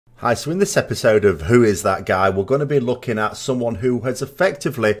Hi, so in this episode of Who Is That Guy, we're going to be looking at someone who has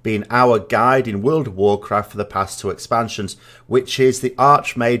effectively been our guide in World of Warcraft for the past two expansions, which is the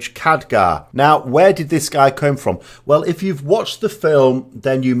Archmage Khadgar. Now, where did this guy come from? Well, if you've watched the film,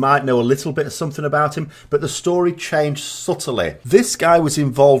 then you might know a little bit of something about him, but the story changed subtly. This guy was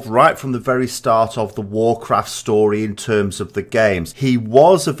involved right from the very start of the Warcraft story in terms of the games. He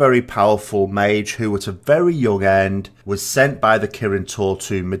was a very powerful mage who at a very young end was sent by the Kirin Tor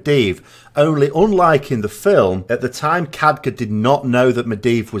to Medivh. Only unlike in the film, at the time Khadgar did not know that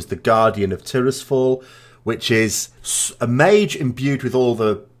Medivh was the guardian of Tirisfal, which is a mage imbued with all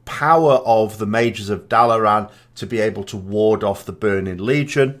the power of the mages of Dalaran to be able to ward off the Burning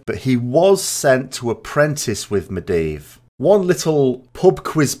Legion, but he was sent to apprentice with Medivh. One little pub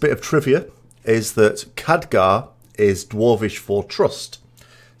quiz bit of trivia is that Khadgar is Dwarvish for trust.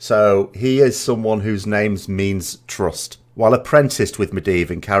 So he is someone whose name means trust. While apprenticed with Medivh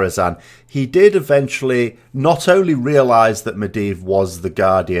in Karazhan, he did eventually not only realise that Medivh was the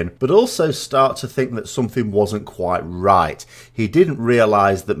Guardian, but also start to think that something wasn't quite right. He didn't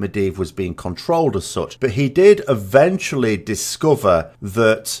realise that Medivh was being controlled as such, but he did eventually discover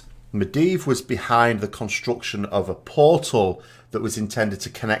that Medivh was behind the construction of a portal that was intended to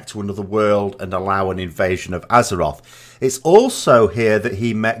connect to another world and allow an invasion of Azeroth. It's also here that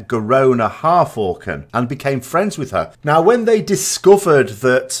he met Garona Half-Orcan and became friends with her. Now, when they discovered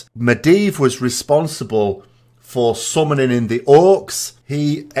that Medivh was responsible for summoning in the orcs,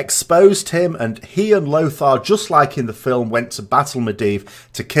 he exposed him, and he and Lothar, just like in the film, went to battle Medivh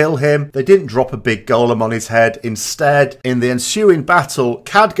to kill him. They didn't drop a big golem on his head. Instead, in the ensuing battle,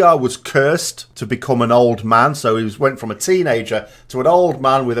 Khadgar was cursed to become an old man, so he went from a teenager to an old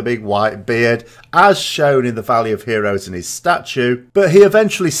man with a big white beard, as shown in the Valley of Heroes in his statue. But he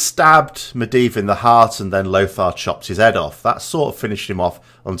eventually stabbed Medivh in the heart, and then Lothar chopped his head off. That sort of finished him off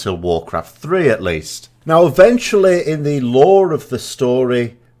until Warcraft 3 at least. Now, eventually, in the lore of the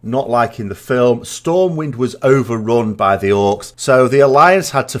story, not like in the film, Stormwind was overrun by the orcs, so the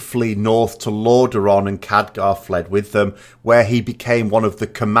Alliance had to flee north to Lordaeron, and Khadgar fled with them, where he became one of the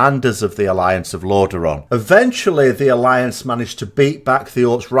commanders of the Alliance of Lordaeron. Eventually, the Alliance managed to beat back the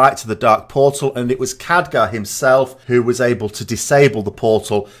orcs right to the Dark Portal, and it was Khadgar himself who was able to disable the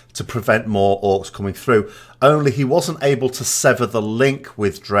portal to prevent more orcs coming through. Only he wasn't able to sever the link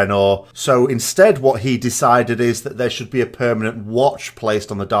with Draenor, so instead what he decided is that there should be a permanent watch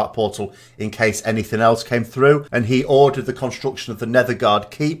placed on the Dark Portal in case anything else came through, and he ordered the construction of the Netherguard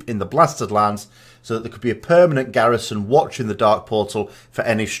Keep in the Blasted Lands so that there could be a permanent garrison watching the Dark Portal for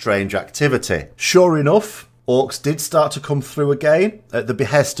any strange activity. Sure enough, orcs did start to come through again at the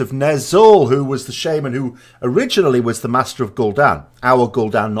behest of Ner'zhul, who was the shaman who originally was the master of Gul'dan. Our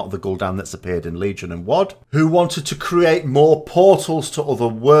Gul'dan, not the Gul'dan that's appeared in Legion and WoD, who wanted to create more portals to other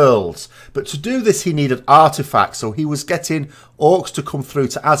worlds. But to do this, he needed artifacts, so he was getting orcs to come through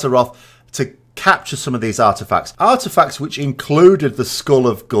to Azeroth to capture some of these artifacts. Artifacts which included the skull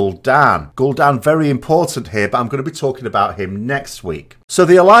of Gul'dan. Gul'dan, very important here, but I'm going to be talking about him next week. So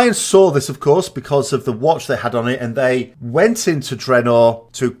the Alliance saw this, of course, because of the watch they had on it, and they went into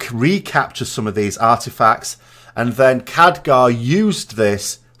Draenor to recapture some of these artifacts, and then Khadgar used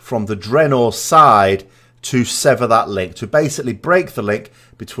this from the Draenor side to sever that link, to basically break the link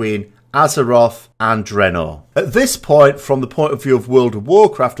between Azeroth and Draenor. At this point, from the point of view of World of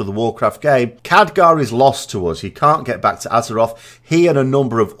Warcraft or the Warcraft game, Khadgar is lost to us. He can't get back to Azeroth. He and a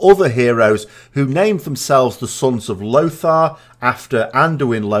number of other heroes who named themselves the Sons of Lothar after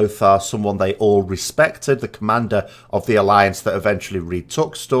Anduin Lothar, someone they all respected, the commander of the Alliance that eventually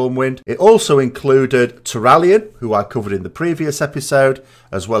retook Stormwind. It also included Turalyon, who I covered in the previous episode,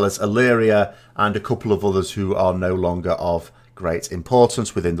 as well as Illyria and a couple of others who are no longer of great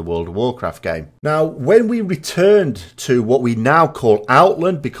importance within the World of Warcraft game. Now, when we returned to what we now call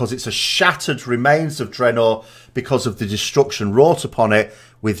Outland, because it's a shattered remains of Draenor because of the destruction wrought upon it,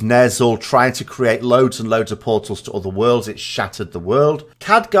 with Ner'zhul trying to create loads and loads of portals to other worlds, it shattered the world.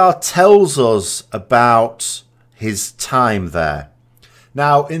 Khadgar tells us about his time there.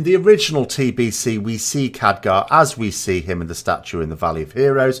 Now, in the original TBC, we see Khadgar as we see him in the statue in the Valley of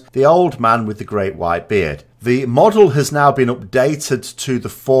Heroes, the old man with the great white beard. The model has now been updated to the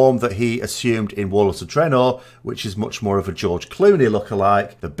form that he assumed in Warlords of Draenor, which is much more of a George Clooney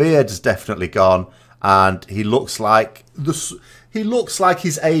lookalike. The beard is definitely gone, and he looks like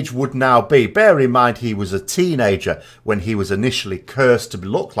his age would now be. Bear in mind, he was a teenager when he was initially cursed to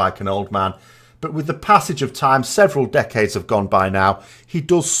look like an old man. But with the passage of time, several decades have gone by now, he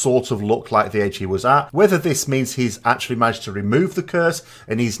does sort of look like the age he was at. Whether this means he's actually managed to remove the curse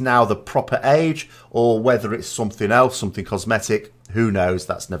and he's now the proper age, or whether it's something else, something cosmetic, Who knows?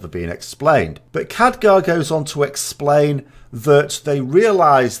 That's never been explained. But Khadgar goes on to explain that they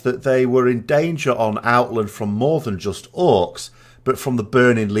realised that they were in danger on Outland from more than just orcs, but from the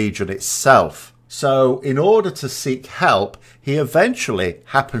Burning Legion itself. So in order to seek help, he eventually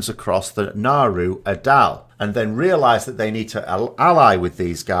happens across the Naru Adal, and then realise that they need to ally with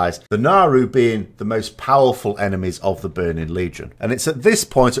these guys, the Naru being the most powerful enemies of the Burning Legion. And it's at this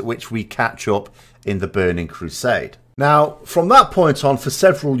point at which we catch up in the Burning Crusade. Now, from that point on, for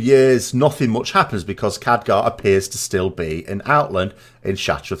several years, nothing much happens because Khadgar appears to still be in Outland in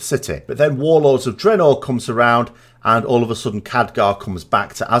Shattrath City. But then Warlords of Draenor comes around, and all of a sudden Khadgar comes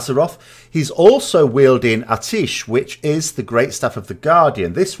back to Azeroth. He's also wielding Atish, which is the Great Staff of the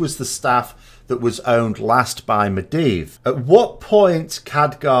Guardian. This was the staff that was owned last by Medivh. At what point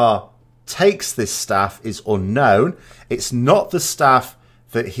Khadgar takes this staff is unknown. It's not the staff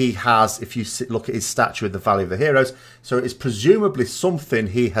that he has if you look at his statue in the Valley of the Heroes. So it is presumably something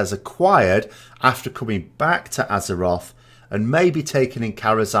he has acquired after coming back to Azeroth and maybe taken in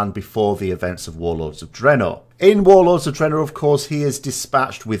Karazhan before the events of Warlords of Draenor. In Warlords of Draenor, of course, he is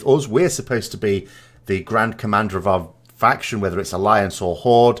dispatched with us. We're supposed to be the Grand Commander of our faction, whether it's Alliance or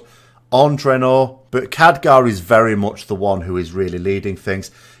Horde, on Draenor, but Khadgar is very much the one who is really leading things.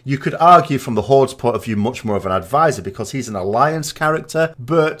 You could argue from the Horde's point of view much more of an advisor because he's an Alliance character,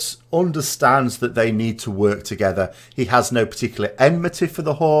 but understands that they need to work together. He has no particular enmity for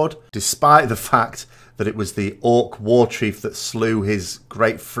the Horde, despite the fact that it was the Orc war chief that slew his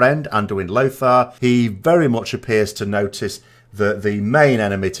great friend Anduin Lothar. He very much appears to notice that the main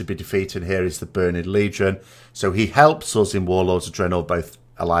enemy to be defeated here is the Burning Legion, so he helps us in Warlords of Draenor, both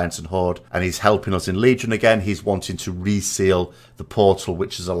Alliance and Horde, and he's helping us in Legion again. He's wanting to reseal the portal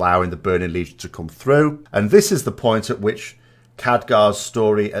which is allowing the Burning Legion to come through. And this is the point at which Khadgar's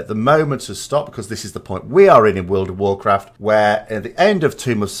story at the moment has stopped, because this is the point we are in World of Warcraft, where at the end of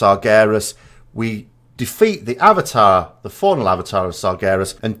Tomb of Sargeras we defeat the avatar, the faunal avatar of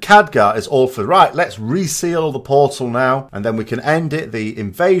Sargeras, and Khadgar is all for, right, let's reseal the portal now, and then we can end it. The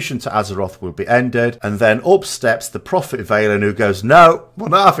invasion to Azeroth will be ended, and then up steps the Prophet Valen, who goes, no, we're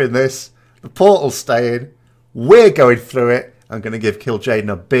not having this. The portal's staying. We're going through it. I'm going to give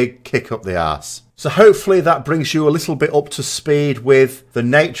Kil'jaeden a big kick up the arse. So hopefully that brings you a little bit up to speed with the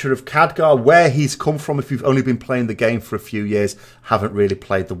nature of Khadgar, where he's come from if you've only been playing the game for a few years, haven't really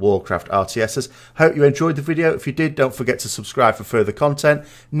played the Warcraft RTSs. Hope you enjoyed the video. If you did, don't forget to subscribe for further content.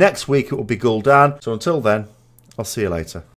 Next week it will be Gul'dan. So until then, I'll see you later.